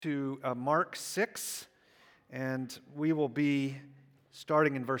to Mark 6, and we will be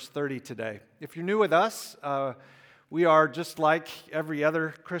starting in verse 30 today. If you're new with us, we are just like every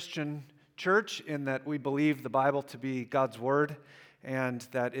other Christian church in that we believe the Bible to be God's Word and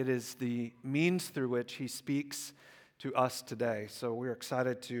that it is the means through which He speaks to us today. So we're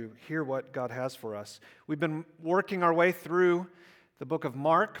excited to hear what God has for us. We've been working our way through the book of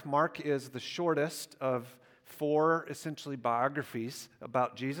Mark. Mark is the shortest of four essentially biographies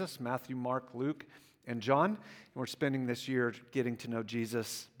about Jesus: Matthew, Mark, Luke, and John. And we're spending this year getting to know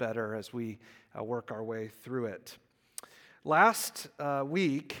Jesus better as we work our way through it. Last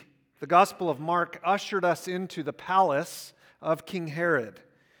week, the Gospel of Mark ushered us into the palace of King Herod,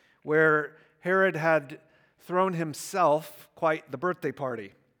 where Herod had thrown himself quite the birthday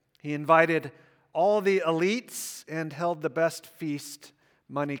party. He invited all the elites and held the best feast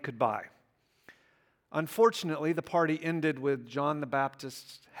money could buy. Unfortunately, the party ended with John the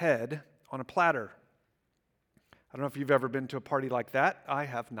Baptist's head on a platter. I don't know if you've ever been to a party like that. I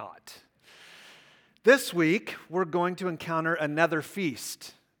have not. This week, we're going to encounter another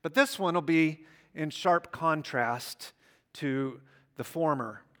feast, but this one will be in sharp contrast to the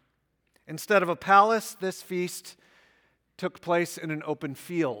former. Instead of a palace, this feast took place in an open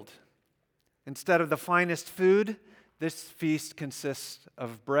field. Instead of the finest food, this feast consists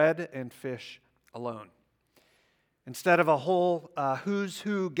of bread and fish alone. Instead of a whole who's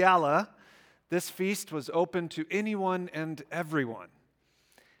who gala, this feast was open to anyone and everyone.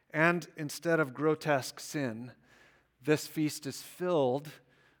 And instead of grotesque sin, this feast is filled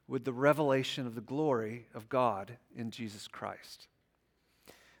with the revelation of the glory of God in Jesus Christ.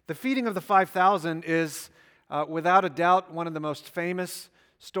 The feeding of the 5,000 is, without a doubt, one of the most famous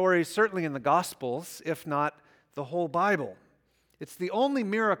stories, certainly in the Gospels, if not the whole Bible. It's the only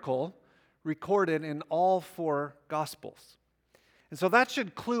miracle recorded in all four Gospels. And so that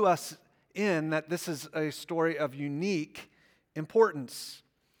should clue us in that this is a story of unique importance.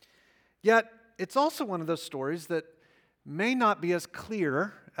 Yet, it's also one of those stories that may not be as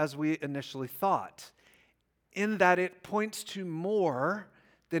clear as we initially thought, in that it points to more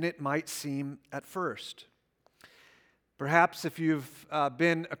than it might seem at first. Perhaps if you've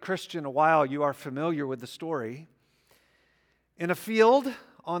been a Christian a while, you are familiar with the story. In a field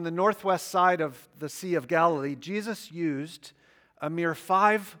on the northwest side of the Sea of Galilee, Jesus used a mere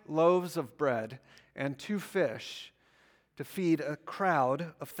 5 loaves of bread and 2 fish to feed a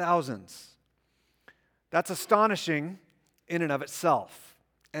crowd of thousands. That's astonishing in and of itself.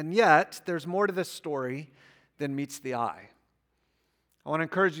 And yet, there's more to this story than meets the eye. I want to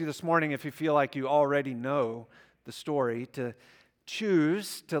encourage you this morning, if you feel like you already know the story, to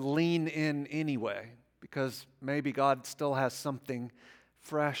choose to lean in anyway, because maybe God still has something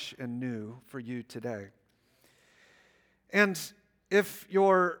fresh and new for you today. And if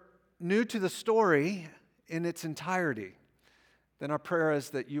you're new to the story in its entirety, then our prayer is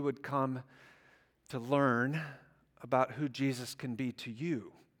that you would come to learn about who Jesus can be to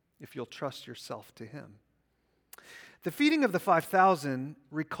you if you'll trust yourself to Him. The feeding of the 5,000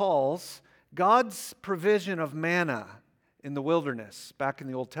 recalls God's provision of manna in the wilderness back in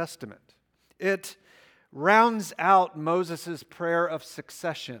the Old Testament. It rounds out Moses' prayer of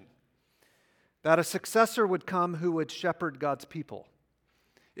succession, that a successor would come who would shepherd God's people.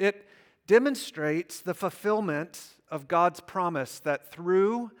 It demonstrates the fulfillment of God's promise that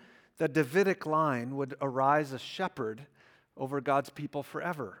through the Davidic line would arise a shepherd over God's people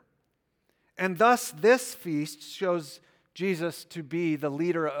forever. And thus, this feast shows Jesus to be the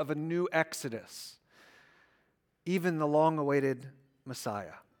leader of a new exodus, even the long-awaited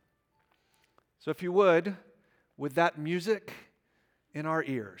Messiah. So if you would, with that music in our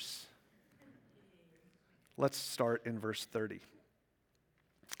ears, let's start in verse 30. It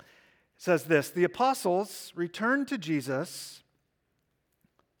says this: "The apostles returned to Jesus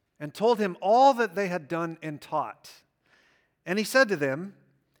and told him all that they had done and taught. And he said to them,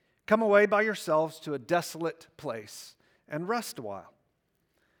 'Come away by yourselves to a desolate place and rest a while.'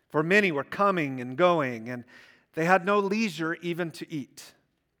 For many were coming and going, and they had no leisure even to eat.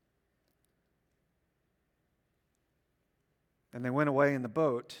 And they went away in the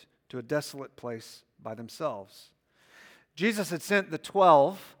boat to a desolate place by themselves." Jesus had sent the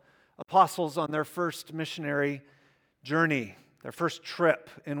 12 apostles on their first missionary journey, their first trip,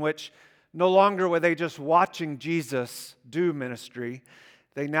 in which no longer were they just watching Jesus do ministry.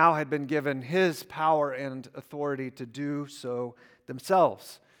 They now had been given His power and authority to do so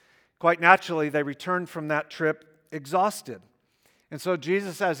themselves. Quite naturally, they returned from that trip exhausted. And so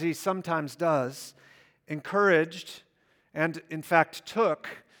Jesus, as He sometimes does, encouraged and in fact took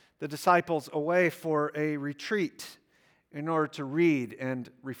the disciples away for a retreat in order to read and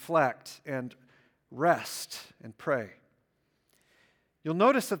reflect and rest and pray. You'll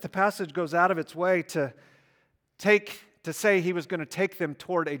notice that the passage goes out of its way to say he was going to take them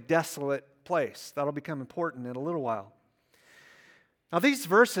toward a desolate place. That'll become important in a little while. Now, these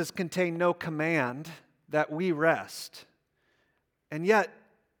verses contain no command that we rest, and yet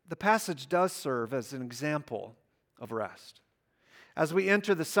the passage does serve as an example of rest. As we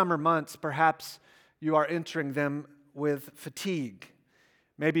enter the summer months, perhaps you are entering them with fatigue.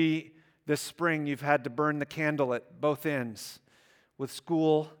 Maybe this spring you've had to burn the candle at both ends with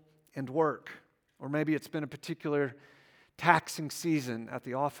school and work. Or maybe it's been a particular taxing season at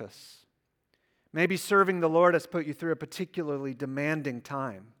the office. Maybe serving the Lord has put you through a particularly demanding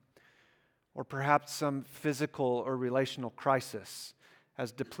time. Or perhaps some physical or relational crisis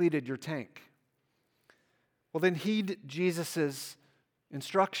has depleted your tank. Well, then heed Jesus'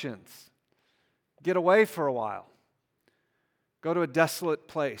 instructions. Get away for a while. Go to a desolate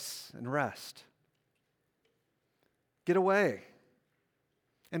place and rest. Get away.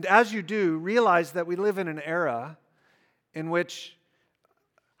 And as you do, realize that we live in an era in which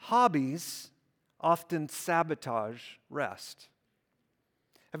hobbies often sabotage rest.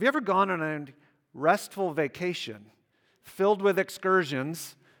 Have you ever gone on a restful vacation filled with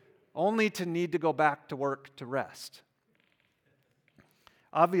excursions only to need to go back to work to rest?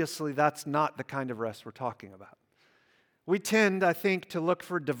 Obviously, that's not the kind of rest we're talking about. We tend, I think, to look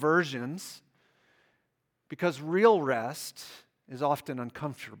for diversions because real rest is often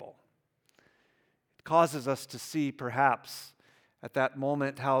uncomfortable. It causes us to see, perhaps, at that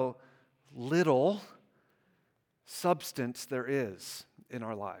moment, how little substance there is in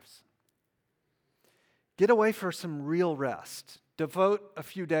our lives. Get away for some real rest. Devote a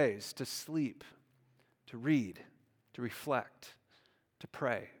few days to sleep, to read, to reflect, to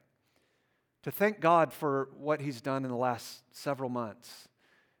pray, to thank God for what He's done in the last several months,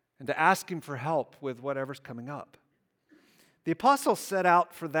 and to ask Him for help with whatever's coming up. The apostles set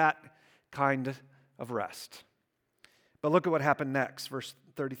out for that kind of rest. But look at what happened next, verse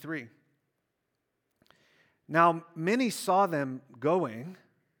 33. Now many saw them going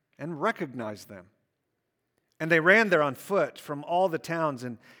and recognized them. And they ran there on foot from all the towns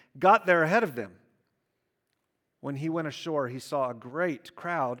and got there ahead of them. When he went ashore, he saw a great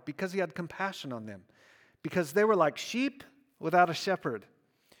crowd because he had compassion on them, because they were like sheep without a shepherd.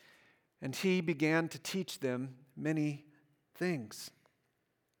 And he began to teach them many things.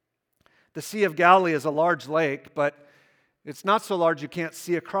 The Sea of Galilee is a large lake, but it's not so large you can't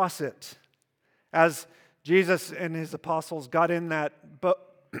see across it. As Jesus and his apostles got in that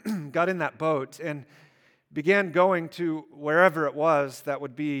boat and began going to wherever it was that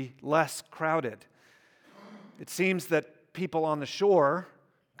would be less crowded, it seems that people on the shore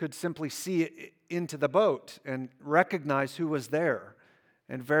could simply see into the boat and recognize who was there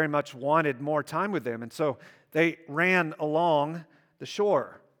and very much wanted more time with them. And so they ran along the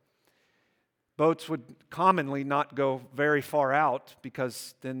shore. Boats would commonly not go very far out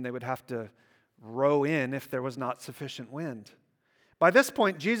because then they would have to row in if there was not sufficient wind. By this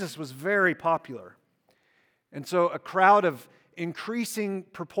point, Jesus was very popular. And so a crowd of increasing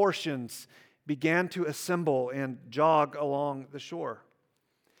proportions began to assemble and jog along the shore.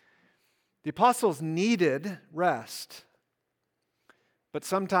 The apostles needed rest, but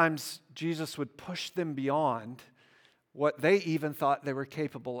sometimes Jesus would push them beyond what they even thought they were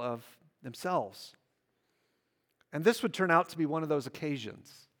capable of themselves. And this would turn out to be one of those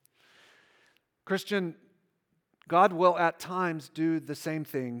occasions. Christian, God will at times do the same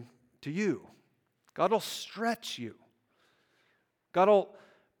thing to you. God will stretch you. God will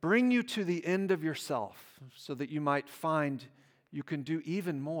bring you to the end of yourself so that you might find you can do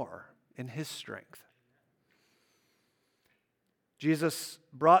even more in His strength. Jesus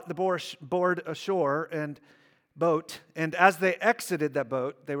brought the board ashore and boat, and as they exited that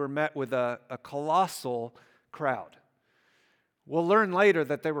boat, they were met with a colossal crowd. We'll learn later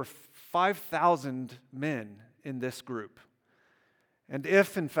that there were 5,000 men in this group. And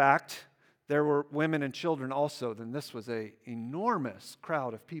if, in fact, there were women and children also, then this was an enormous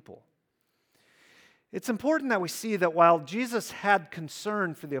crowd of people. It's important that we see that while Jesus had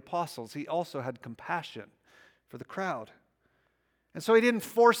concern for the apostles, He also had compassion for the crowd. And so He didn't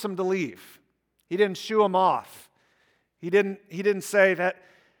force them to leave. He didn't shoo them off. He didn't say that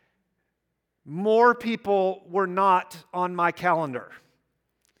more people were not on my calendar.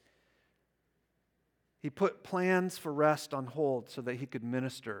 He put plans for rest on hold so that He could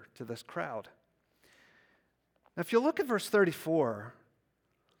minister to this crowd. Now, if you look at verse 34,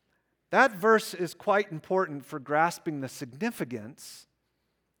 that verse is quite important for grasping the significance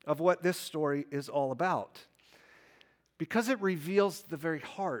of what this story is all about. because it reveals the very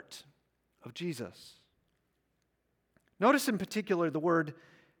heart of Jesus. Notice in particular the word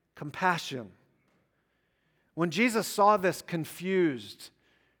compassion. When Jesus saw this confused,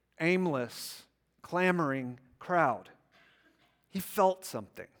 aimless, clamoring crowd, he felt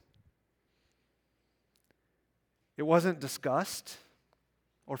something. It wasn't disgust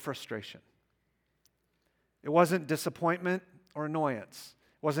or frustration. It wasn't disappointment or annoyance.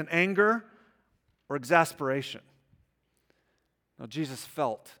 It wasn't anger or exasperation. No, Jesus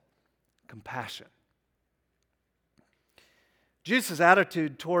felt compassion. Jesus'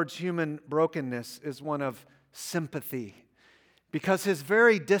 attitude towards human brokenness is one of sympathy, because his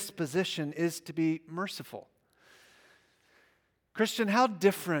very disposition is to be merciful. Christian, how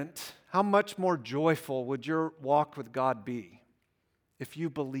different, how much more joyful would your walk with God be if you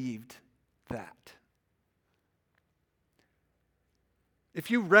believed that? If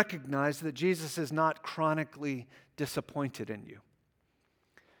you recognize that Jesus is not chronically disappointed in you.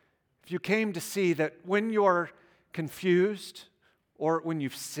 If you came to see that when you're confused, or when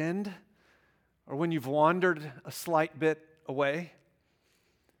you've sinned, or when you've wandered a slight bit away,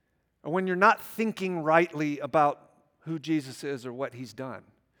 or when you're not thinking rightly about who Jesus is or what he's done,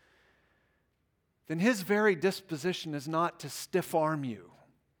 then his very disposition is not to stiff-arm you.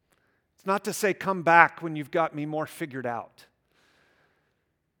 It's not to say, come back when you've got me more figured out.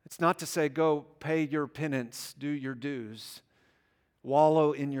 It's not to say, go pay your penance, do your dues,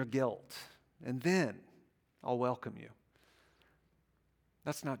 wallow in your guilt, and then I'll welcome you.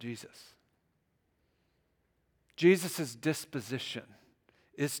 That's not Jesus. Jesus' disposition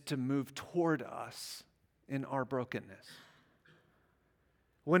is to move toward us in our brokenness.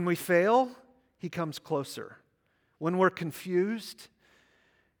 When we fail, he comes closer. When we're confused,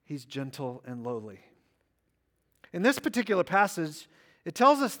 he's gentle and lowly. In this particular passage, it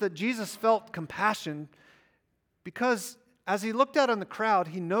tells us that Jesus felt compassion because as he looked out on the crowd,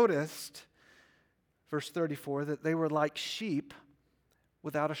 he noticed, verse 34, that they were like sheep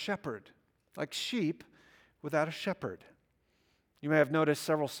without a shepherd. Like sheep without a shepherd. You may have noticed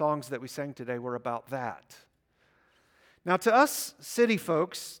several songs that we sang today were about that. Now, to us city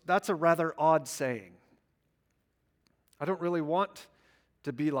folks, that's a rather odd saying. I don't really want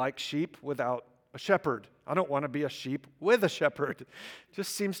to be like sheep without a shepherd. I don't want to be a sheep with a shepherd. It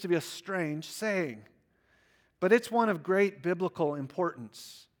just seems to be a strange saying. But it's one of great biblical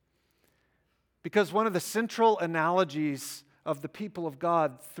importance. Because one of the central analogies of the people of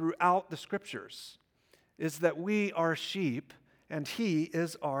God throughout the Scriptures is that we are sheep and he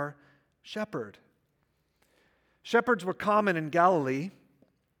is our shepherd. Shepherds were common in Galilee,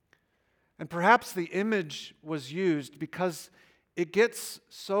 and perhaps the image was used because it gets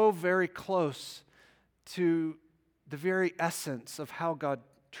so very close to the very essence of how God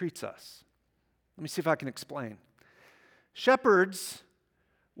treats us. Let me see if I can explain. Shepherds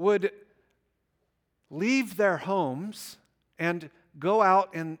would leave their homes and go out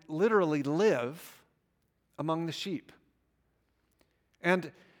and literally live among the sheep.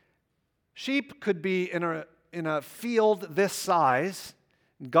 And sheep could be in a field this size,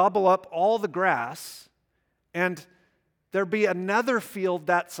 gobble up all the grass, and there'd be another field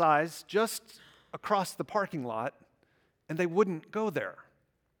that size just across the parking lot, and they wouldn't go there.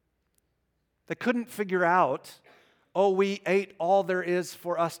 They couldn't figure out, oh, we ate all there is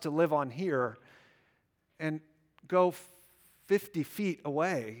for us to live on here, and go 50 feet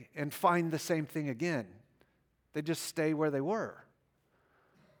away and find the same thing again. They just stay where they were.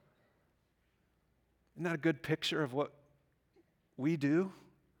 Isn't that a good picture of what we do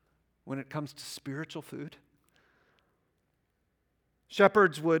when it comes to spiritual food?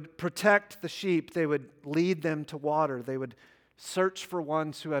 Shepherds would protect the sheep. They would lead them to water. They would search for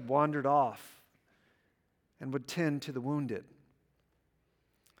ones who had wandered off and would tend to the wounded.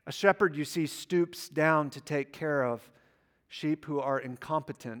 A shepherd, you see, stoops down to take care of sheep who are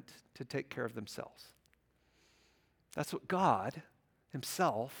incompetent to take care of themselves. That's what God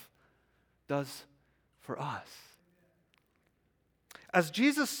himself does for us. As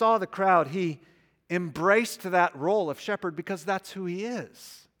Jesus saw the crowd, he embraced that role of shepherd because that's who he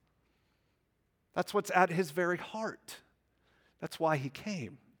is. That's what's at his very heart. That's why he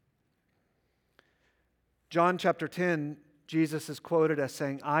came. John chapter 10, Jesus is quoted as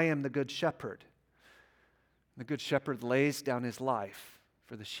saying, I am the good shepherd. The good shepherd lays down his life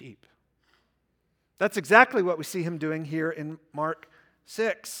for the sheep. That's exactly what we see him doing here in Mark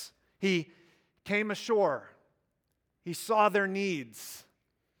 6. He came ashore. He saw their needs.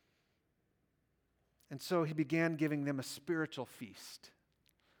 And so he began giving them a spiritual feast.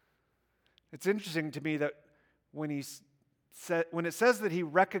 It's interesting to me that when it says that he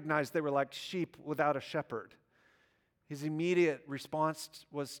recognized they were like sheep without a shepherd, his immediate response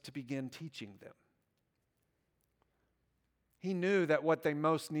was to begin teaching them. He knew that what they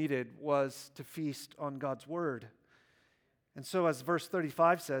most needed was to feast on God's word. And so, as verse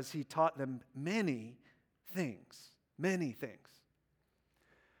 35 says, he taught them many things. Many things.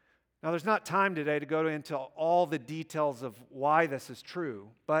 Now, there's not time today to go into all the details of why this is true,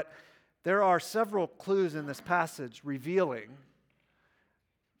 but there are several clues in this passage revealing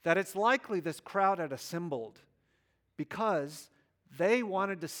that it's likely this crowd had assembled because they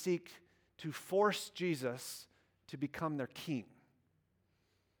wanted to seek to force Jesus to become their king.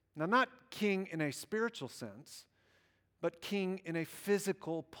 Now, not king in a spiritual sense, but king in a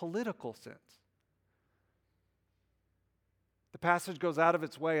physical, political sense. The passage goes out of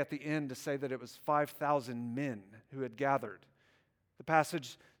its way at the end to say that it was 5,000 men who had gathered. The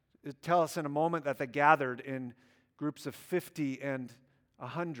passage tells us in a moment that they gathered in groups of 50 and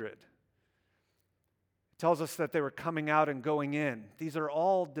 100. It tells us that they were coming out and going in. These are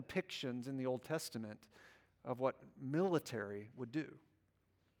all depictions in the Old Testament of what military would do.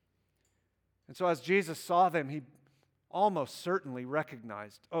 And so as Jesus saw them, he almost certainly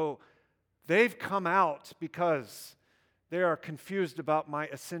recognized, oh, they've come out because they are confused about my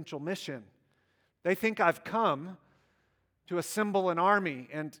essential mission. They think I've come to assemble an army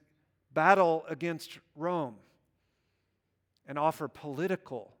and battle against Rome and offer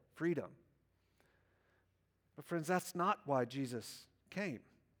political freedom. But friends, that's not why Jesus came.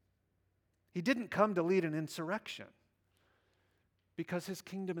 He didn't come to lead an insurrection because his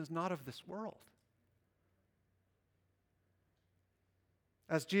kingdom is not of this world.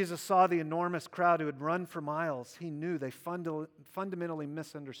 As Jesus saw the enormous crowd who had run for miles, he knew they fundamentally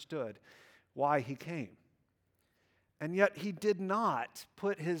misunderstood why he came. And yet he did not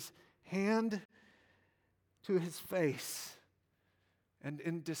put his hand to his face and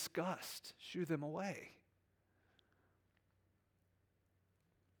in disgust shoo them away.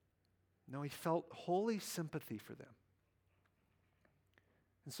 No, he felt holy sympathy for them.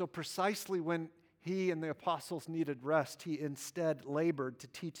 And so precisely when he and the apostles needed rest, he instead labored to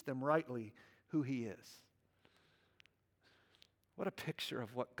teach them rightly who he is. What a picture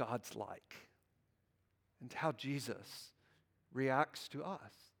of what God's like and how Jesus reacts to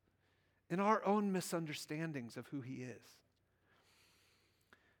us in our own misunderstandings of who he is.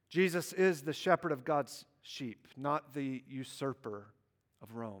 Jesus is the shepherd of God's sheep, not the usurper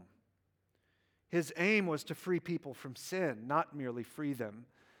of Rome. His aim was to free people from sin, not merely free them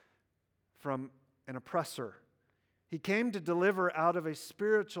from an oppressor. He came to deliver out of a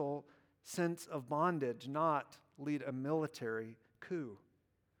spiritual sense of bondage, not lead a military coup.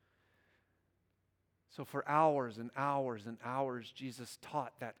 So for hours and hours and hours, Jesus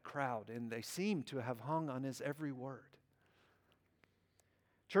taught that crowd, and they seemed to have hung on his every word.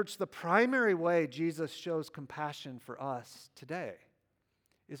 Church, the primary way Jesus shows compassion for us today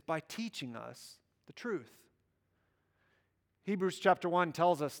is by teaching us the truth. Hebrews chapter 1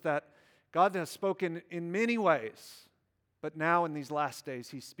 tells us that God has spoken in many ways, but now in these last days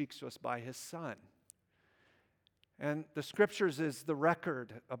he speaks to us by his Son. And the Scriptures is the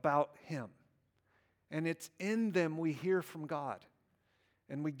record about him. And it's in them we hear from God,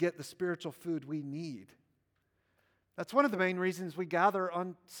 and we get the spiritual food we need. That's one of the main reasons we gather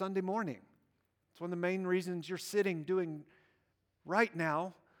on Sunday morning. It's one of the main reasons you're sitting doing right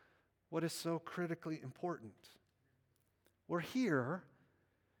now what is so critically important. We're here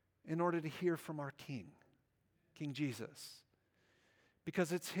in order to hear from our King, King Jesus,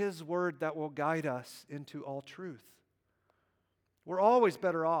 because it's his word that will guide us into all truth. We're always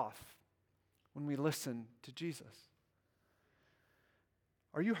better off when we listen to Jesus.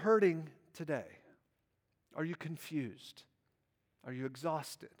 Are you hurting today? Are you confused? Are you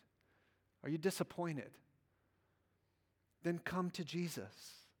exhausted? Are you disappointed? Then come to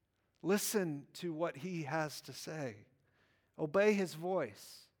Jesus. Listen to what he has to say. Obey his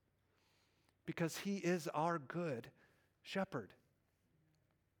voice, because he is our good shepherd.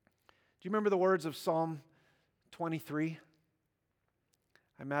 Do you remember the words of Psalm 23?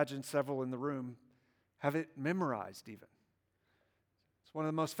 I imagine several in the room have it memorized even. It's one of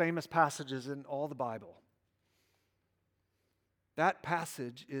the most famous passages in all the Bible. That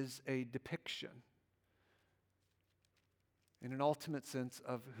passage is a depiction, in an ultimate sense,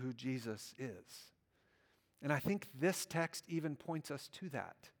 of who Jesus is. And I think this text even points us to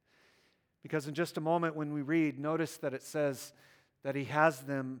that. Because in just a moment when we read, notice that it says that he has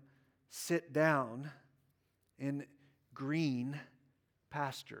them sit down in green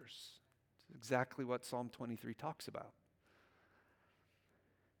pastures. It's exactly what Psalm 23 talks about.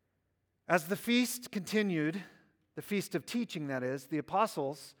 As the feast continued, the feast of teaching that is, the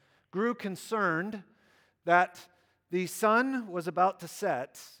apostles grew concerned that The sun was about to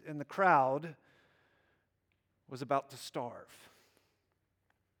set, and the crowd was about to starve.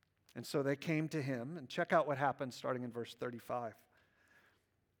 And so they came to him, and check out what happened starting in verse 35.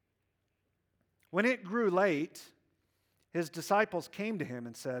 When it grew late, his disciples came to him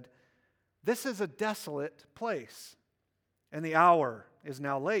and said, "This is a desolate place, and the hour is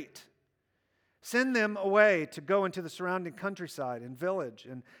now late. Send them away to go into the surrounding countryside and village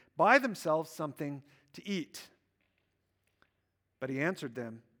and buy themselves something to eat." But he answered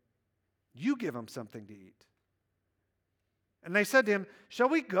them, "You give them something to eat." And they said to him, "Shall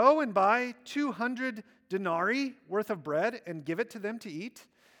we go and buy 200 denarii worth of bread and give it to them to eat?"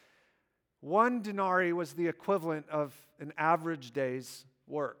 1 denarii was the equivalent of an average day's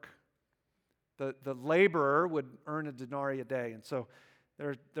work. The laborer would earn a denarii a day. And so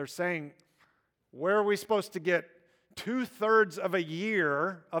they're saying, where are we supposed to get 2/3 of a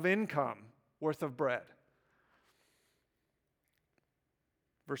year of income worth of bread?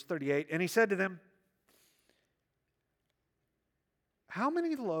 Verse 38, and he said to them, "How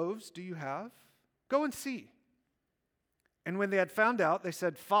many loaves do you have? Go and see." And when they had found out, they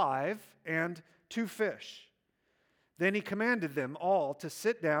said, 5 and 2 fish. Then he commanded them all to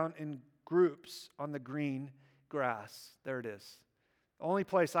sit down in groups on the green grass. There it is. The only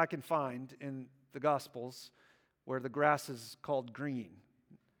place I can find in the Gospels where the grass is called green.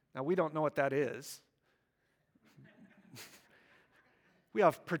 Now, we don't know what that is. We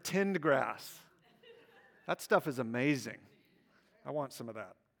have pretend grass. That stuff is amazing. I want some of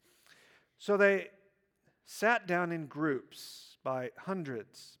that. So they sat down in groups by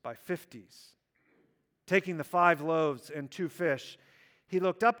hundreds, by 50s. Taking the 5 loaves and 2 fish, he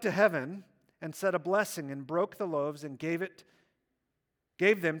looked up to heaven and said a blessing and broke the loaves and gave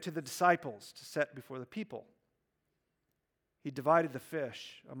them to the disciples to set before the people. He divided the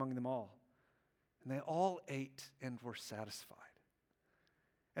fish among them all, and they all ate and were satisfied.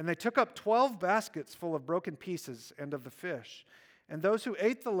 And they took up 12 baskets full of broken pieces and of the fish, and those who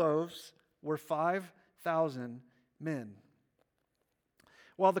ate the loaves were 5,000 men.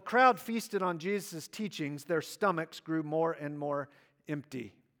 While the crowd feasted on Jesus' teachings, their stomachs grew more and more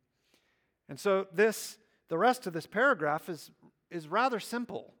empty. And so the rest of this paragraph is rather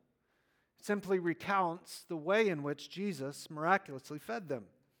simple. It simply recounts the way in which Jesus miraculously fed them.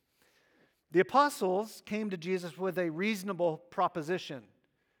 The apostles came to Jesus with a reasonable proposition.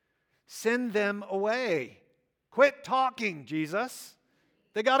 Send them away. Quit talking, Jesus.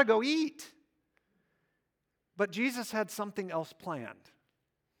 They got to go eat. But Jesus had something else planned.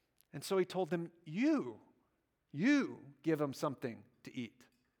 And so he told them, you give them something to eat.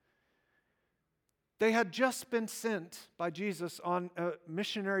 They had just been sent by Jesus on a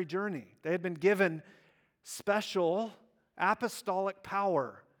missionary journey. They had been given special apostolic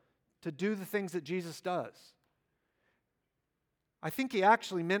power to do the things that Jesus does. I think he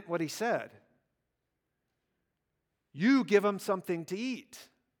actually meant what he said. You give them something to eat.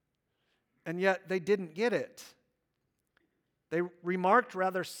 And yet they didn't get it. They remarked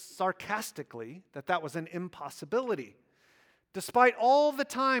rather sarcastically that that was an impossibility, despite all the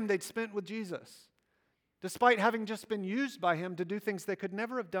time they'd spent with Jesus, despite having just been used by him to do things they could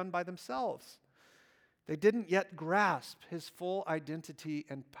never have done by themselves. They didn't yet grasp his full identity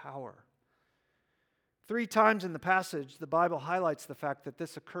and power. 3 times in the passage, the Bible highlights the fact that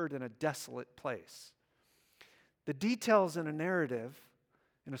this occurred in a desolate place. The details in a narrative,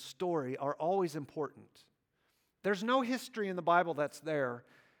 in a story, are always important. There's no history in the Bible that's there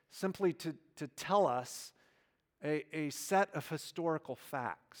simply to tell us a set of historical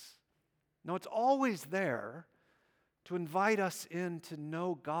facts. No, it's always there to invite us in to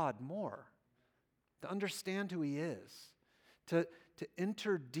know God more, to understand who he is, to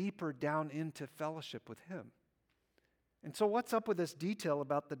enter deeper down into fellowship with him. And so what's up with this detail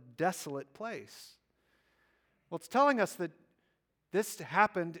about the desolate place? Well, it's telling us that this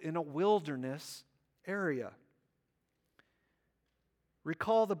happened in a wilderness area.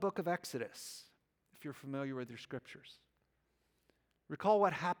 Recall the book of Exodus, if you're familiar with your scriptures. Recall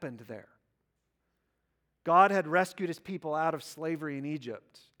what happened there. God had rescued his people out of slavery in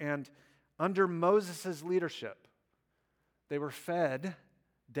Egypt, and under Moses' leadership, they were fed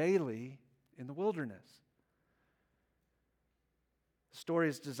daily in the wilderness. The story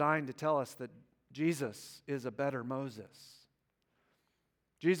is designed to tell us that Jesus is a better Moses.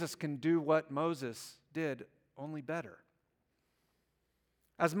 Jesus can do what Moses did, only better.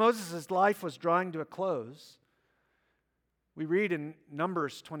 As Moses' life was drawing to a close, we read in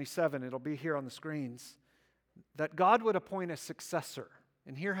Numbers 27, it'll be here on the screens, that God would appoint a successor.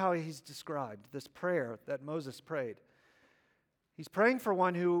 And hear how he's described, this prayer that Moses prayed. He's praying for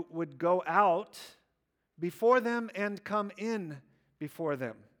one who would go out before them and come in before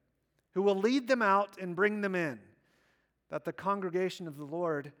them, who will lead them out and bring them in, that the congregation of the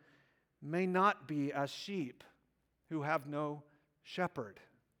Lord may not be as sheep who have no shepherd.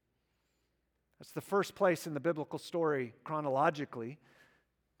 That's the first place in the biblical story chronologically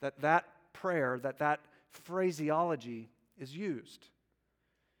that prayer, that phraseology is used.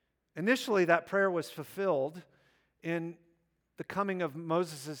 Initially, that prayer was fulfilled in the coming of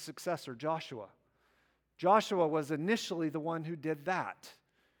Moses' successor, Joshua. Joshua was initially the one who did that,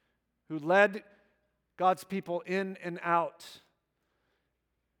 who led God's people in and out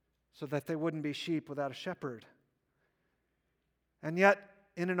so that they wouldn't be sheep without a shepherd. And yet,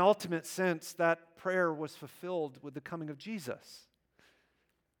 in an ultimate sense, that prayer was fulfilled with the coming of Jesus.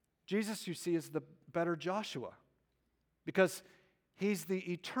 Jesus, you see, is the better Joshua because he's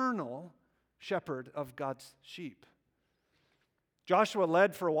the eternal shepherd of God's sheep. Joshua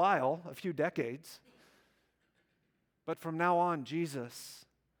led for a while, a few decades, but from now on,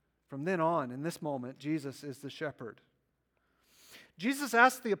 from then on, in this moment, Jesus is the shepherd. Jesus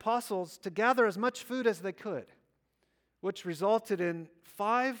asked the apostles to gather as much food as they could, which resulted in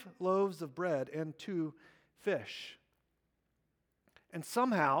 5 loaves of bread and 2 fish. And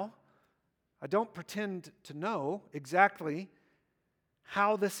somehow, I don't pretend to know exactly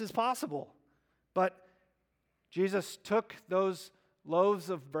how this is possible, but Jesus took those loaves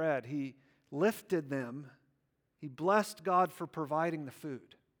of bread, he lifted them, he blessed God for providing the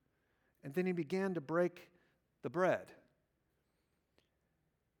food, and then he began to break the bread.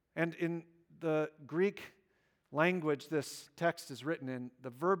 And in the Greek language this text is written in, the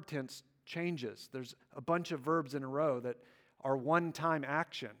verb tense changes. There's a bunch of verbs in a row that are one-time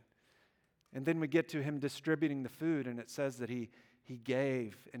action. And then we get to him distributing the food, and it says that he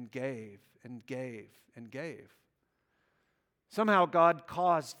gave and gave and gave and gave. Somehow God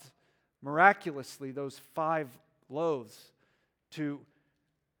caused miraculously those 5 loaves to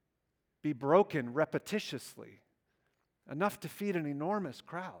be broken repetitiously, enough to feed an enormous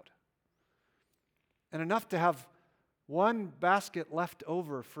crowd, and enough to have one basket left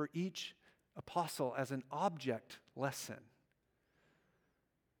over for each apostle as an object lesson.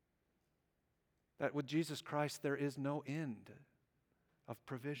 That with Jesus Christ there is no end of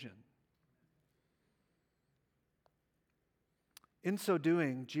provision. In so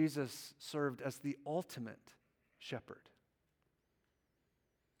doing, Jesus served as the ultimate shepherd.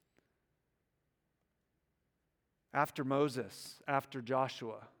 After Moses, after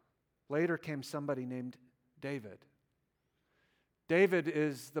Joshua, later came somebody named David. David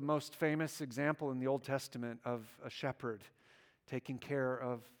is the most famous example in the Old Testament of a shepherd taking care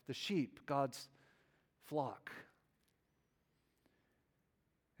of the sheep, God's flock.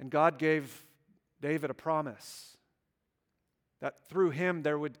 And God gave David a promise that through him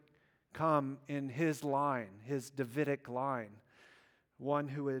there would come in his line, his Davidic line, one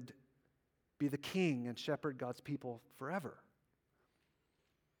who would be the king and shepherd God's people forever.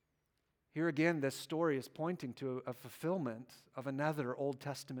 Here again, this story is pointing to a fulfillment of another Old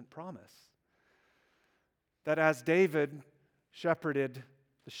Testament promise. That as David shepherded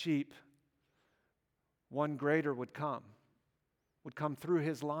the sheep, one greater would come through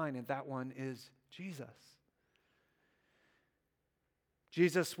his line, and that one is Jesus.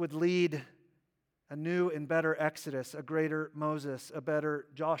 Jesus would lead a new and better Exodus, a greater Moses, a better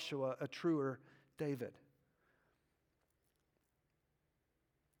Joshua, a truer David.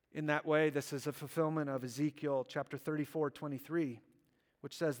 In that way, this is a fulfillment of Ezekiel chapter 34:23,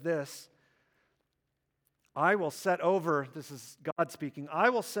 which says this, I will set over, this is God speaking, I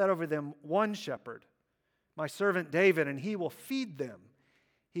will set over them one shepherd, my servant David, and he will feed them.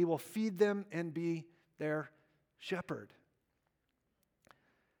 He will feed them and be their shepherd.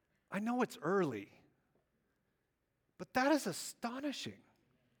 I know it's early, but that is astonishing.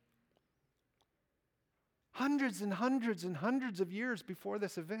 Hundreds and hundreds and hundreds of years before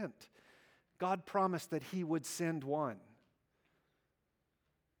this event, God promised that he would send one.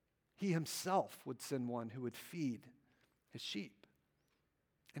 He himself would send one who would feed his sheep.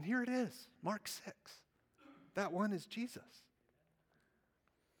 And here it is, Mark 6. That one is Jesus.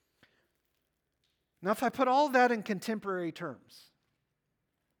 Now, if I put all that in contemporary terms,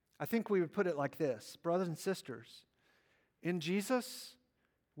 I think we would put it like this. Brothers and sisters, in Jesus,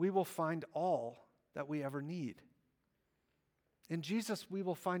 we will find all that we ever need. In Jesus, we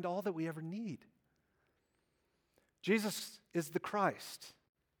will find all that we ever need. Jesus is the Christ,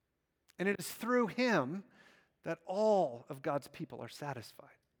 and it is through him that all of God's people are satisfied.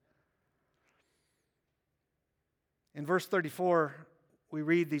 In verse 34, we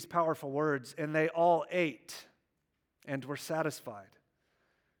read these powerful words, and they all ate and were satisfied.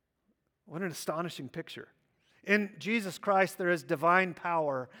 What an astonishing picture. In Jesus Christ, there is divine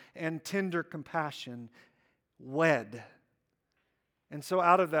power and tender compassion wed. And so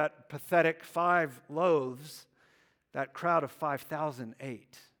out of that pathetic 5 loaves, that crowd of 5,000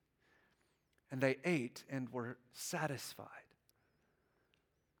 ate. And they ate and were satisfied.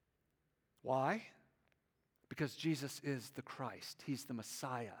 Why? Because Jesus is the Christ. He's the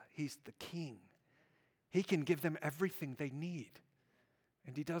Messiah. He's the King. He can give them everything they need.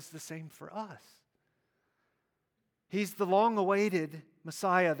 And He does the same for us. He's the long-awaited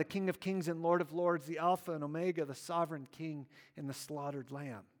Messiah, the King of Kings and Lord of Lords, the Alpha and Omega, the sovereign King and the slaughtered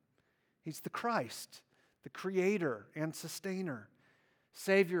Lamb. He's the Christ, the Creator and Sustainer,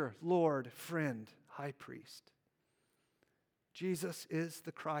 Savior, Lord, Friend, High Priest. Jesus is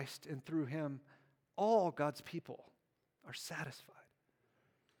the Christ, and through Him, all God's people are satisfied.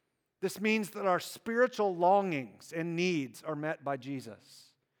 This means that our spiritual longings and needs are met by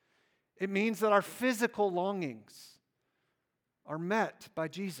Jesus. It means that our physical longings are met by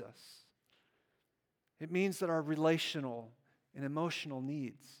Jesus. It means that our relational and emotional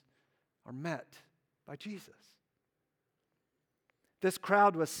needs are met by Jesus. This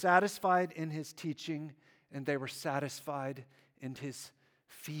crowd was satisfied in His teaching, and they were satisfied in His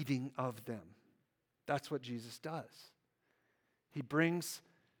feeding of them. That's what Jesus does. He brings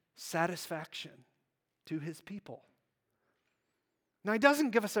satisfaction to His people. Now, He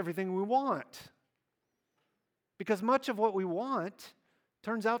doesn't give us everything we want, because much of what we want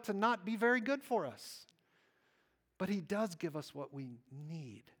turns out to not be very good for us. But He does give us what we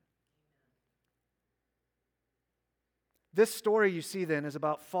need. This story, you see then, is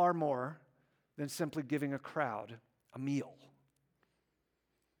about far more than simply giving a crowd a meal.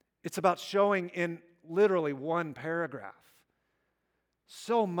 It's about showing in literally one paragraph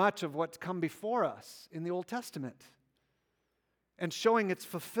so much of what's come before us in the Old Testament, and showing its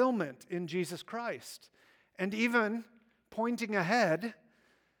fulfillment in Jesus Christ, and even pointing ahead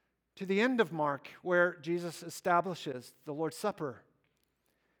to the end of Mark, where Jesus establishes the Lord's Supper.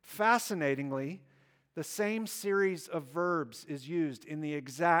 Fascinatingly, the same series of verbs is used in the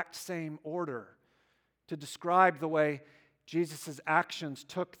exact same order to describe the way Jesus' actions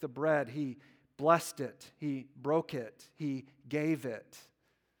took the bread. He blessed it, He broke it, He gave it.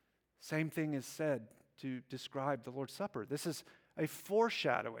 Same thing is said to describe the Lord's Supper. This is a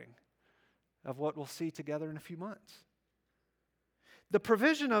foreshadowing of what we'll see together in a few months. The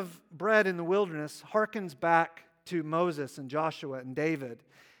provision of bread in the wilderness harkens back to Moses and Joshua and David,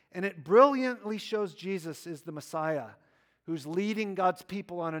 and it brilliantly shows Jesus is the Messiah who's leading God's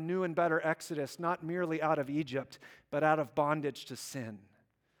people on a new and better exodus, not merely out of Egypt, but out of bondage to sin.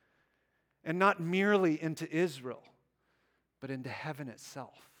 And not merely into Israel, but into heaven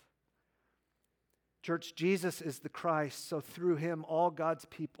itself. Church, Jesus is the Christ, so through Him all God's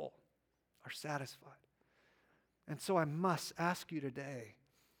people are satisfied. And so I must ask you today,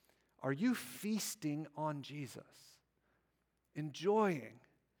 are you feasting on Jesus? Enjoying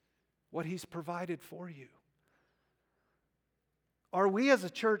what He's provided for you? Are we as a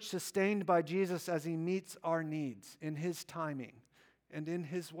church sustained by Jesus as He meets our needs in His timing and in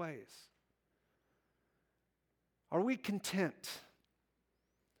His ways? Are we content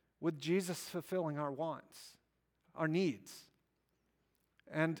with Jesus fulfilling our wants, our needs,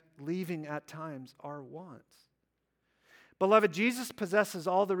 and leaving at times our wants? Beloved, Jesus possesses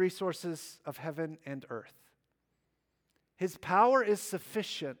all the resources of heaven and earth. His power is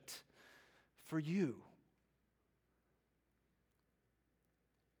sufficient for you.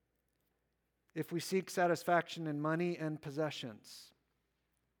 If we seek satisfaction in money and possessions,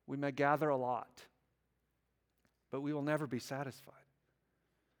 we may gather a lot, but we will never be satisfied.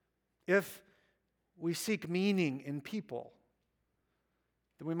 If we seek meaning in people,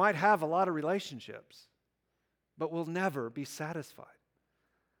 then we might have a lot of relationships, but we'll never be satisfied.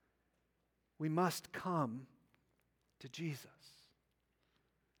 We must come to Jesus.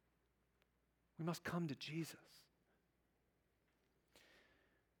 We must come to Jesus.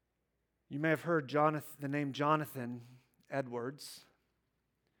 You may have heard the name Jonathan Edwards.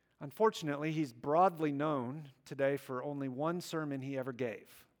 Unfortunately, he's broadly known today for only one sermon he ever gave.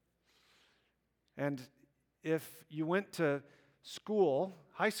 And if you went to school,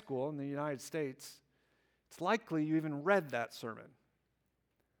 high school in the United States, it's likely you even read that sermon.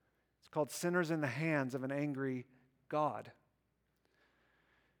 It's called Sinners in the Hands of an Angry God.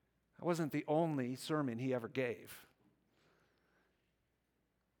 That wasn't the only sermon he ever gave.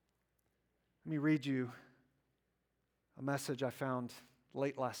 Let me read you a message I found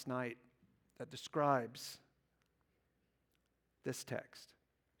late last night that describes this text.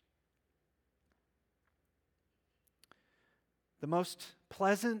 The most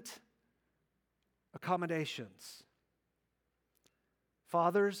pleasant accommodations.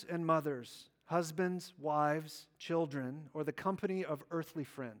 Fathers and mothers, husbands, wives, children, or the company of earthly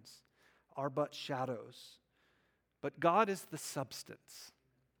friends are but shadows, but God is the substance.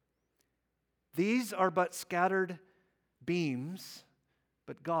 These are but scattered beams,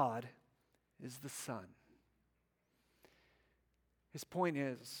 but God is the sun. His point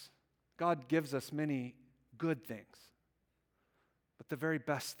is, God gives us many good things, but the very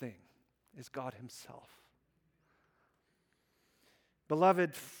best thing is God Himself.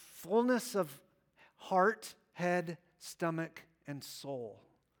 Beloved, fullness of heart, head, stomach, and soul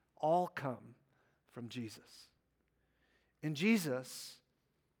all come from Jesus. In Jesus,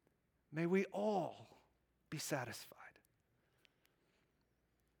 may we all be satisfied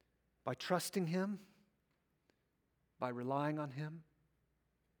by trusting Him, by relying on Him,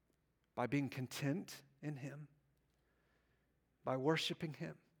 by being content in Him, by worshiping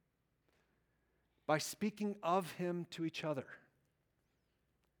Him, by speaking of Him to each other,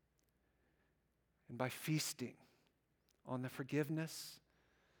 and by feasting on the forgiveness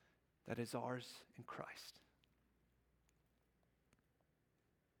that is ours in Christ.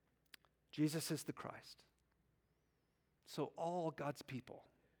 Jesus is the Christ. So all God's people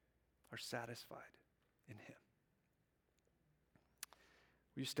are satisfied in Him.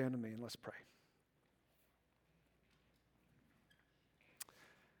 Will you stand with me and let's pray?